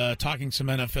us, talking some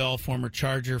NFL, former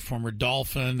Charger, former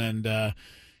Dolphin, and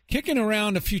Kicking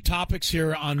around a few topics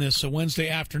here on this Wednesday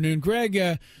afternoon. Greg,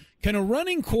 can a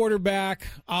running quarterback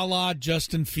a la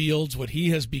Justin Fields, what he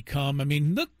has become, I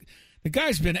mean, look, the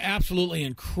guy's been absolutely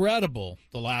incredible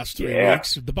the last 3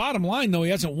 weeks. The bottom line, though,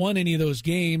 he hasn't won any of those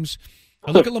games.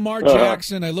 I look at Lamar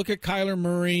Jackson. I look at Kyler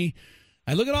Murray.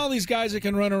 I look at all these guys that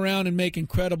can run around and make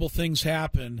incredible things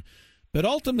happen. But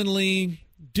ultimately,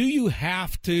 do you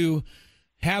have to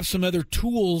have some other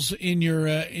tools in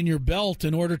your belt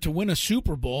in order to win a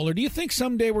Super Bowl, or do you think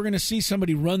someday we're going to see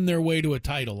somebody run their way to a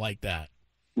title like that?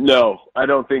 No, I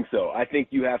don't think so. I think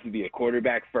you have to be a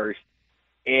quarterback first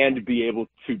and be able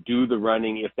to do the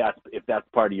running if that's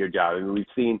part of your job. I mean, we've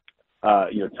seen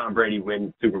Tom Brady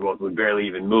win Super Bowls with barely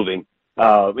even moving,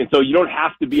 and so you don't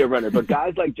have to be a runner. But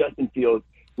guys like Justin Fields,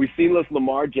 we've seen with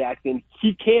Lamar Jackson,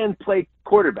 he can play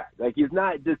quarterback. Like, he's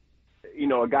not just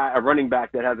a running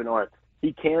back that has an arm.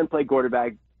 He can play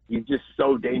quarterback. He's just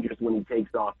so dangerous when he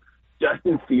takes off.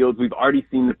 Justin Fields, we've already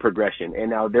seen the progression, and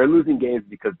now they're losing games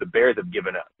because the Bears have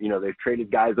given up. They've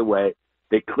traded guys away.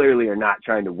 They clearly are not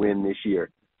trying to win this year.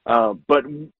 But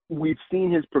we've seen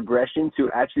his progression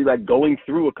to actually going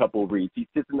through a couple of reads. He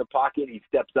sits in the pocket. He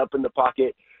steps up in the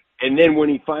pocket. And then when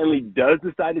he finally does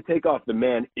decide to take off, the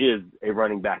man is a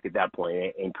running back at that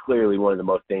point, and clearly one of the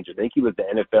most dangerous. I think he was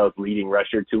the NFL's leading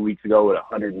rusher 2 weeks ago with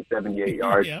 178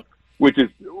 yards. Yep. Which is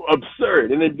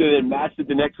absurd. And then matched it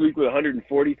the next week with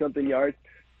 140-something yards.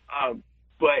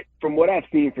 But from what I've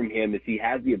seen from him is he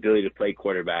has the ability to play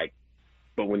quarterback,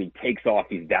 but when he takes off,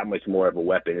 he's that much more of a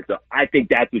weapon. And so I think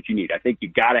that's what you need. I think you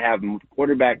got to have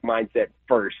quarterback mindset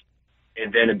first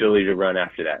and then ability to run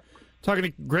after that. Talking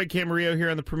to Greg Camarillo here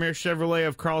on the Premier Chevrolet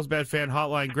of Carlsbad Fan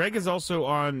Hotline. Greg is also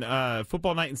on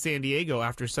Football Night in San Diego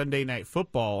after Sunday Night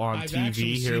Football on I've TV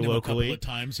here seen locally. Him a couple of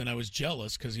times, and I was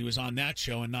jealous because he was on that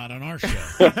show and not on our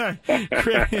show.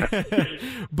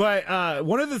 But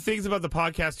one of the things about the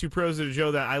podcast Two Pros and a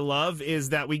Joe that I love is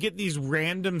that we get these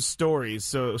random stories.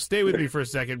 So stay with me for a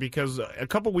second, because a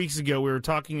couple weeks ago we were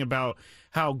talking about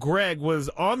how Greg was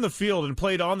on the field and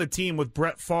played on the team with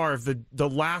Brett Favre the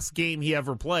last game he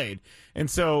ever played. And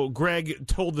so Greg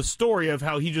told the story of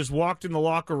how he just walked in the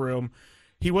locker room.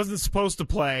 He wasn't supposed to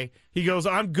play. He goes,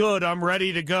 "I'm good. I'm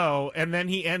ready to go." And then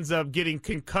he ends up getting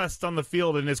concussed on the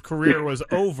field and his career was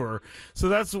over. So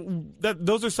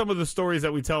those are some of the stories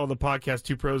that we tell on the podcast,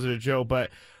 Two Pros and a Joe. But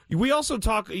we also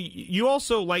you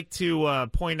also like to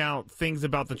point out things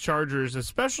about the Chargers,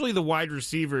 especially the wide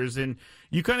receivers. And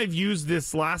you kind of used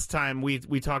this last time we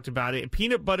talked about it,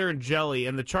 peanut butter and jelly.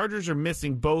 And the Chargers are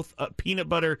missing both peanut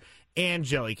butter and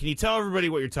jelly. Can you tell everybody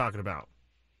what you're talking about?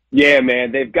 Yeah,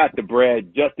 man, they've got the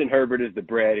bread. Justin Herbert is the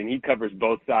bread, and he covers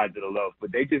both sides of the loaf.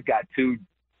 But they just got two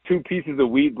pieces of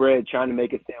wheat bread trying to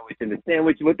make a sandwich. And the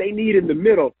sandwich, what they need in the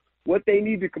middle, what they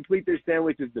need to complete their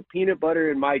sandwich is the peanut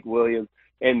butter and Mike Williams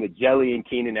and the jelly and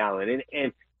Keenan Allen.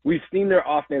 And we've seen their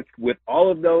offense with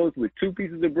all of those, with two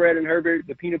pieces of bread and Herbert,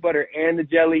 the peanut butter and the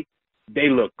jelly. They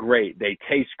look great. They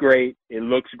taste great. It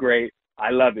looks great.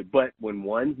 I love it. But when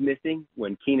one's missing,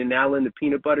 when Keenan Allen, the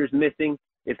peanut butter's missing,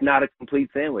 it's not a complete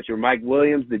sandwich. Or Mike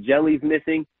Williams, the jelly's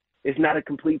missing, it's not a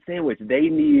complete sandwich. They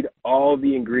need all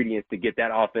the ingredients to get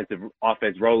that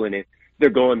offense rolling, and they're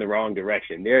going the wrong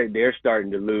direction. They're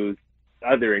starting to lose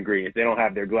other ingredients. They don't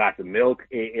have their glass of milk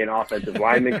in offensive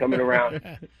linemen coming around.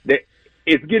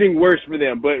 It's getting worse for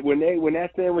them. But when that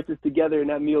sandwich is together and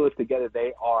that meal is together,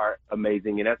 they are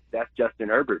amazing, and that's Justin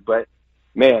Herbert. But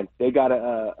man, they got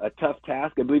a tough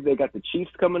task. I believe they got the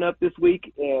Chiefs coming up this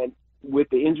week, and with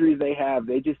the injuries they have,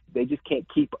 they just can't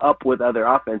keep up with other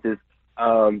offenses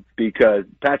because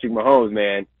Patrick Mahomes,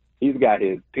 man, he's got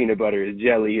his peanut butter, his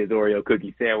jelly, his Oreo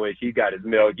cookie sandwich. He's got his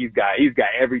milk. He's got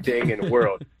everything in the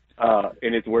world,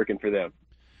 and it's working for them.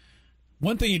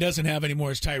 One thing he doesn't have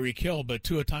anymore is Tyreek Hill, but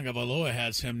Tua Tagovailoa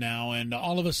has him now, and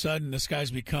all of a sudden this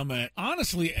guy's become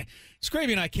honestly,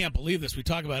 Scraby and I can't believe this. We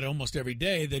talk about it almost every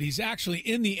day, that he's actually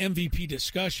in the MVP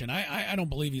discussion. I don't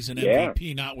believe he's an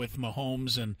MVP, not with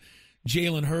Mahomes and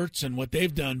Jalen Hurts and what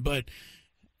they've done, but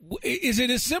is it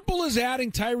as simple as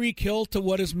adding Tyreek Hill to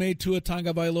what has made Tua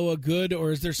Tagovailoa good,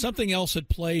 or is there something else at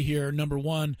play here, number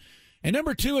one? And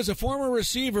number two, as a former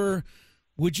receiver,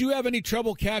 would you have any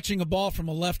trouble catching a ball from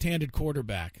a left-handed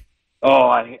quarterback? Oh,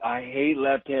 I hate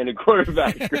left-handed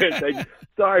quarterbacks, Chris.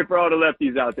 Sorry for all the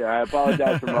lefties out there. I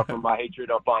apologize for my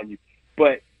hatred upon you.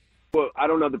 But I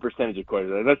don't know the percentage of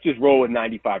quarterbacks. Let's just roll with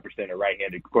 95% of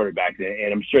right-handed quarterbacks,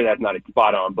 and I'm sure that's not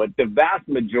spot on. But the vast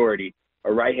majority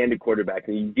are right-handed quarterbacks,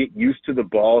 and you get used to the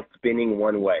ball spinning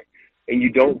one way, and you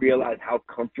don't realize how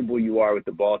comfortable you are with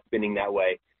the ball spinning that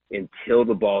way until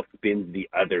the ball spins the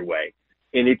other way.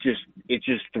 And it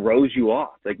just throws you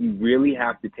off. Like, you really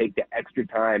have to take the extra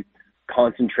time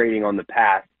concentrating on the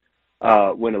pass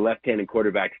when a left-handed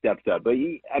quarterback steps up. But,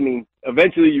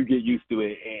 eventually you get used to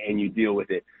it and you deal with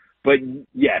it. But,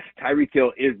 yes, Tyreek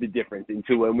Hill is the difference in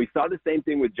Tua. And we saw the same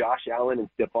thing with Josh Allen and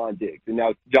Stephon Diggs. And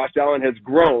now Josh Allen has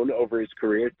grown over his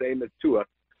career, same as Tua.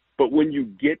 But when you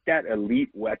get that elite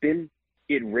weapon,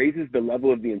 it raises the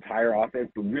level of the entire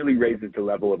offense, but really raises the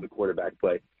level of the quarterback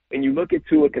play. And you look at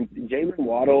Tua, Jalen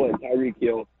Waddle and Tyreek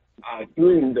Hill,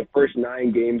 through the first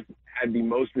 9 games, had the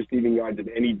most receiving yards of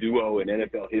any duo in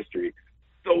NFL history.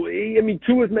 So,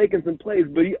 Tua's making some plays,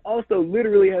 but he also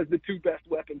literally has the 2 best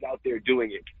weapons out there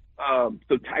doing it.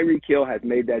 So Tyreek Hill has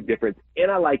made that difference, and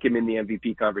I like him in the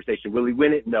MVP conversation. Will he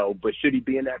win it? No. But should he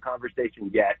be in that conversation?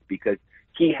 Yes, because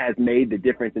he has made the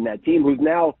difference in that team, who's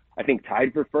now, I think,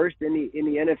 tied for first in the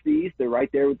NFC East. They're right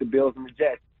there with the Bills and the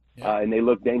Jets, and they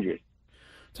look dangerous.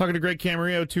 Talking to Greg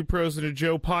Camarillo, Two Pros and a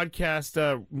Joe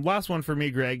podcast. Last one for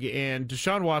me, Greg, and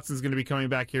Deshaun Watson's going to be coming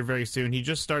back here very soon. He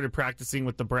just started practicing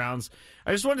with the Browns.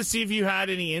 I just wanted to see if you had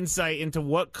any insight into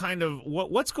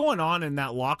what's going on in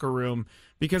that locker room,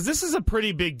 because this is a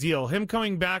pretty big deal. Him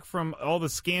coming back from all the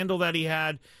scandal that he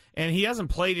had, and he hasn't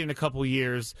played in a couple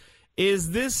years.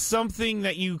 Is this something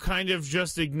that you kind of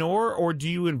just ignore, or do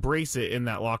you embrace it in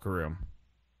that locker room?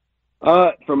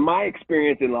 From my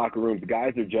experience in locker rooms,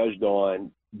 guys are judged on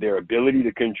their ability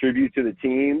to contribute to the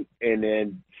team and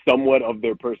then somewhat of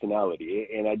their personality.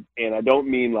 And I don't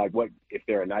mean like what if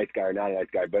they're a nice guy or not a nice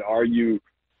guy, but are you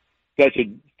such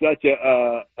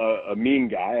a mean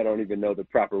guy? I don't even know the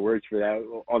proper words for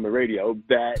that on the radio,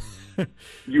 that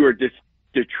you are just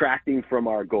detracting from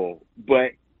our goal.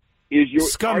 But is your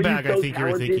scumbag? So I think talented?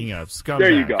 You're thinking of scumbag.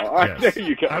 There you go. All right, yes. There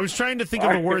you go. I was trying to think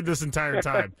of a word this entire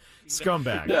time.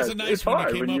 Scumbag. That's a nice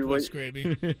one you came up with,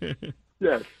 Scraby.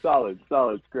 Yes, solid,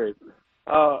 scrape.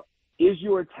 Is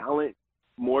your talent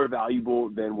more valuable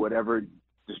than whatever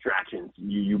distractions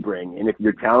you bring? And if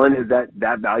your talent is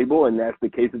that valuable, and that's the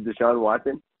case of Deshaun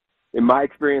Watson, in my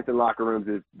experience in locker rooms,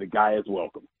 is the guy is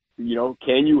welcome.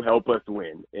 Can you help us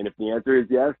win? And if the answer is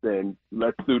yes, then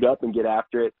let's suit up and get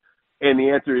after it. And the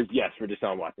answer is yes for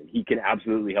Deshaun Watson. He can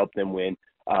absolutely help them win.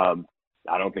 I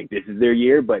don't think this is their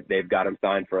year, but they've got him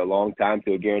signed for a long time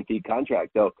to a guaranteed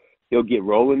contract. So he'll get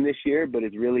rolling this year, but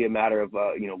it's really a matter of,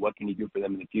 what can he do for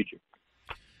them in the future?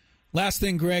 Last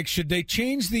thing, Greg, should they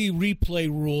change the replay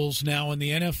rules now in the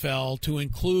NFL to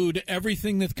include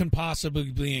everything that can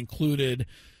possibly be included?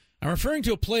 I'm referring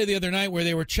to a play the other night where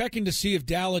they were checking to see if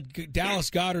Dallas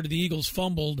Goedert of the Eagles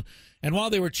fumbled, and while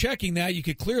they were checking that, you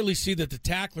could clearly see that the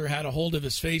tackler had a hold of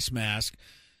his face mask.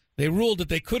 They ruled that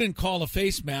they couldn't call a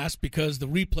face mask because the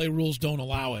replay rules don't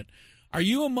allow it. Are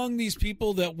you among these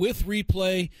people that with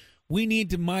replay we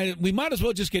might as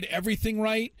well just get everything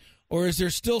right, or is there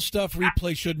still stuff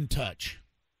replay shouldn't touch?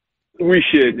 We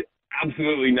should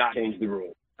absolutely not change the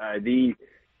rule.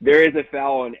 There is a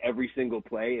foul on every single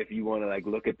play. If you want to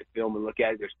look at the film and look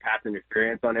at it, there's pass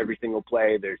interference on every single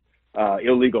play. There's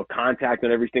illegal contact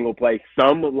on every single play.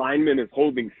 Some lineman is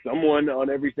holding someone on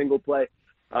every single play.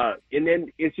 And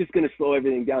then it's just going to slow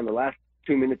everything down. The last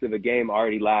 2 minutes of a game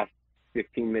already last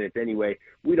 15 minutes anyway.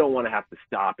 We don't want to have to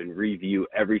stop and review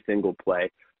every single play.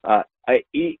 I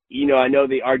know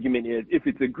the argument is if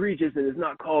it's egregious and it's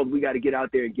not called, we got to get out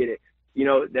there and get it.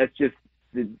 That's just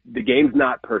the game's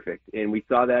not perfect. And we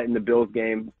saw that in the Bills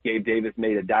game. Gabe Davis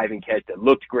made a diving catch that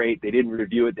looked great. They didn't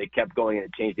review it. They kept going and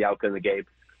it changed the outcome of the game.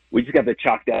 We just got to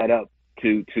chalk that up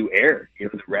to error. The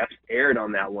refs erred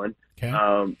on that one.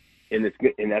 Okay. And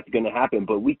that's going to happen,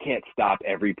 but we can't stop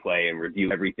every play and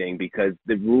review everything because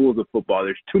the rules of football,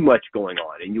 there's too much going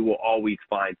on, and you will always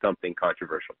find something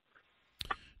controversial.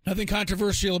 Nothing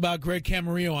controversial about Greg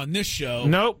Camarillo on this show.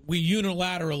 Nope. We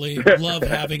unilaterally love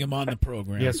having him on the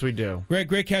program. Yes, we do. Greg,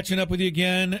 great catching up with you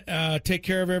again. Take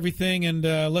care of everything, and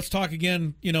let's talk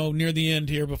again, near the end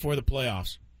here before the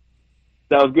playoffs.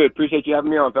 Sounds good. Appreciate you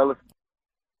having me on, fellas.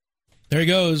 There he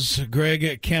goes,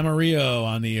 Greg Camarillo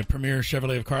on the Premier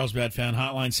Chevrolet of Carlsbad fan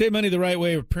hotline. Save money the right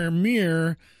way with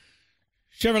Premier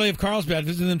Chevrolet of Carlsbad.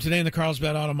 Visit them today in the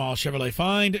Carlsbad Auto Mall. Chevrolet,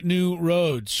 find new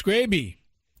roads. Scraby,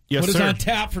 yes, what is sir. on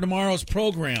tap for tomorrow's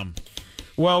program?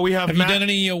 Well, we have you done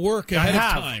any work ahead of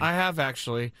time? I have,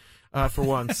 actually, for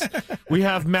once. We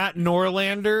have Matt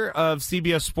Norlander of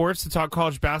CBS Sports to talk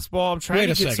college basketball. I'm trying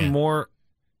to get some more.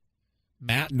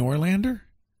 Matt Norlander?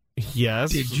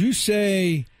 Yes. Did you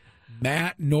say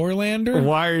Matt Norlander?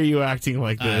 Why are you acting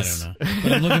like this? I don't know.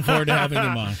 But I'm looking forward to having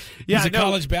him on. He's a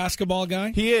college basketball guy?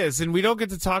 He is, and we don't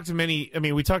get to talk to many. I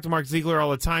mean, we talk to Mark Ziegler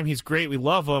all the time. He's great. We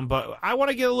love him, but I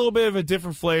want to get a little bit of a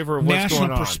different flavor of what's going on.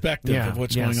 National perspective of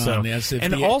what's going on. Yes,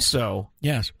 and also,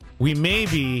 we may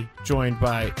be joined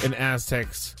by an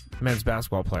Aztecs men's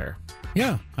basketball player.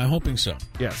 Yeah, I'm hoping so.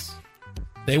 Yes.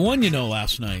 They won,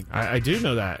 last night. I do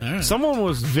know that. Right. Someone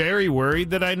was very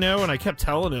worried that I know, and I kept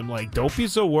telling him, don't be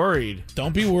so worried.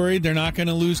 Don't be worried. They're not going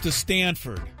to lose to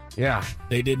Stanford. Yeah.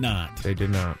 They did not. They did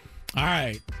not. All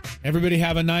right. Everybody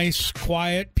have a nice,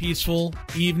 quiet, peaceful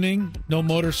evening. No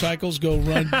motorcycles go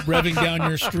revving down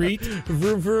your street.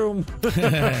 Vroom, vroom.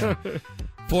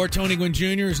 For Tony Gwynn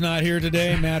Jr. is not here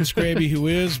today. Matt Scraby, who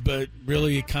is, but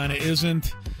really kind of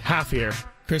isn't. Half here.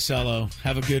 Chris Ello,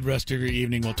 have a good rest of your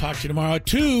evening. We'll talk to you tomorrow at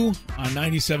 2 on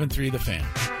 97.3 The Fan.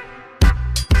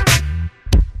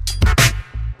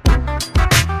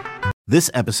 This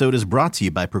episode is brought to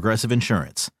you by Progressive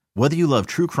Insurance. Whether you love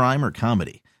true crime or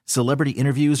comedy, celebrity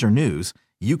interviews or news,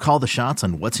 you call the shots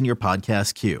on what's in your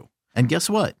podcast queue. And guess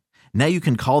what? Now you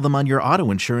can call them on your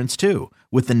auto insurance too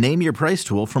with the Name Your Price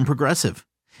tool from Progressive.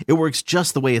 It works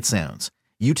just the way it sounds.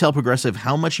 You tell Progressive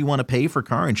how much you want to pay for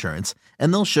car insurance,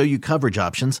 and they'll show you coverage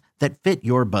options that fit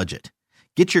your budget.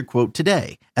 Get your quote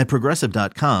today at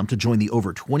Progressive.com to join the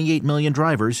over 28 million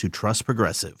drivers who trust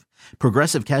Progressive.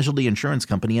 Progressive Casualty Insurance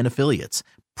Company and Affiliates.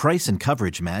 Price and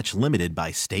coverage match limited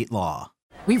by state law.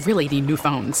 We really need new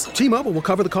phones. T-Mobile will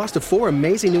cover the cost of 4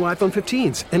 amazing new iPhone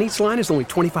 15s, and each line is only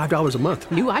 $25 a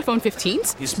month. New iPhone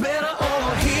 15s? It's better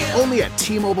over here. Only at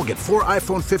T-Mobile, get 4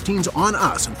 iPhone 15s on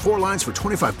us and 4 lines for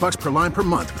 $25 per line per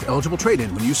month with eligible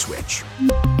trade-in when you switch.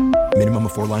 Minimum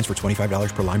of 4 lines for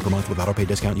 $25 per line per month with autopay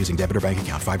discount using debit or bank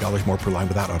account. $5 more per line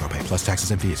without autopay, plus taxes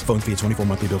and fees. Phone fee at 24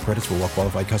 monthly bill credits for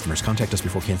well-qualified customers. Contact us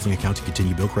before canceling account to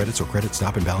continue bill credits or credit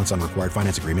stop and balance on required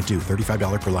finance agreement due.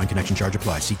 $35 per line connection charge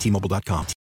applies. See T-Mobile.com.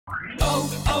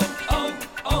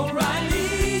 O'Reilly.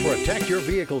 Protect your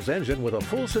vehicle's engine with a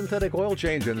full synthetic oil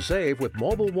change and save with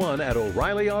Mobil 1 at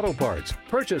O'Reilly Auto Parts.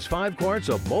 Purchase 5 quarts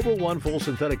of Mobil 1 full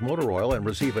synthetic motor oil and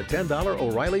receive a $10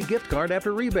 O'Reilly gift card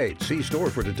after rebate. See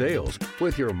store for details.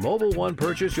 With your Mobil 1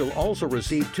 purchase, you'll also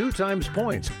receive 2 times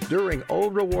points during O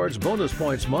Rewards Bonus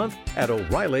Points Month at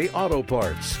O'Reilly Auto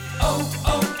Parts.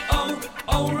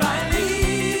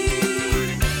 O'Reilly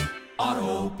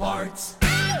Auto Parts.